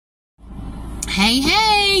Hey,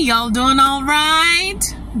 hey, y'all doing all right?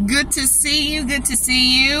 Good to see you, good to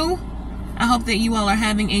see you. I hope that you all are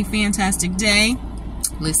having a fantastic day.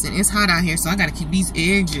 Listen, it's hot out here, so I gotta keep these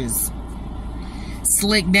edges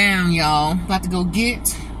slicked down, y'all. About to go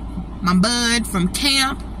get my bud from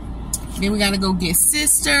camp. Then we gotta go get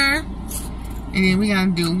sister. And then we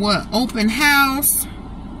gotta do what? Open house.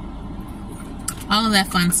 All of that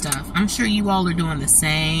fun stuff. I'm sure you all are doing the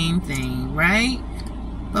same thing, right?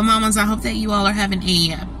 But mamas, I hope that you all are having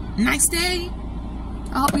a nice day.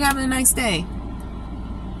 I hope you're having a nice day.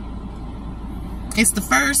 It's the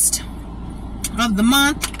 1st of the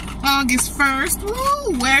month, August 1st.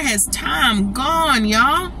 Woo, where has time gone,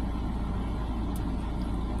 y'all?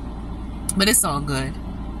 But it's all good.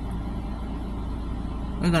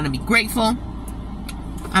 We're going to be grateful.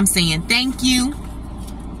 I'm saying thank you.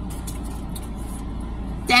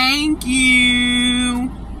 Thank you.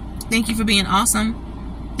 Thank you for being awesome.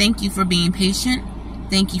 Thank you for being patient.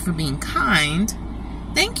 Thank you for being kind.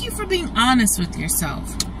 Thank you for being honest with yourself.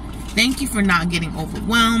 Thank you for not getting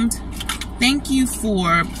overwhelmed. Thank you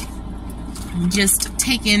for just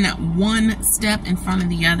taking one step in front of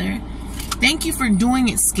the other. Thank you for doing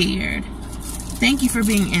it scared. Thank you for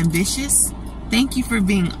being ambitious. Thank you for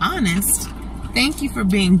being honest. Thank you for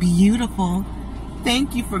being beautiful.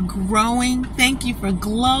 Thank you for growing. Thank you for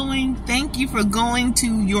glowing. Thank you for going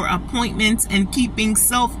to your appointments and keeping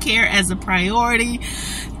self-care as a priority.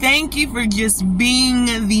 Thank you for just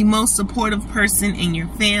being the most supportive person in your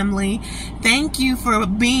family. Thank you for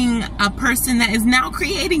being a person that is now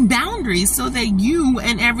creating boundaries so that you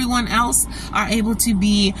and everyone else are able to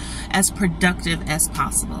be as productive as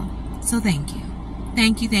possible. So thank you.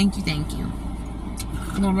 Thank you, thank you, thank you.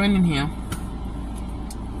 I'm gonna run in here.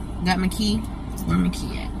 Got my key? Where's my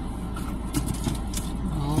key at?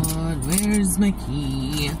 Lord, where's my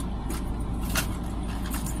key?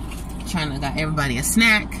 Trying to got everybody a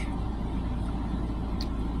snack.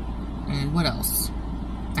 And what else?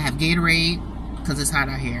 I have Gatorade because it's hot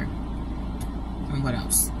out here. And what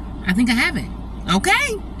else? I think I have it.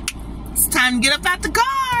 Okay. It's time to get up out the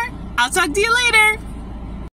car. I'll talk to you later.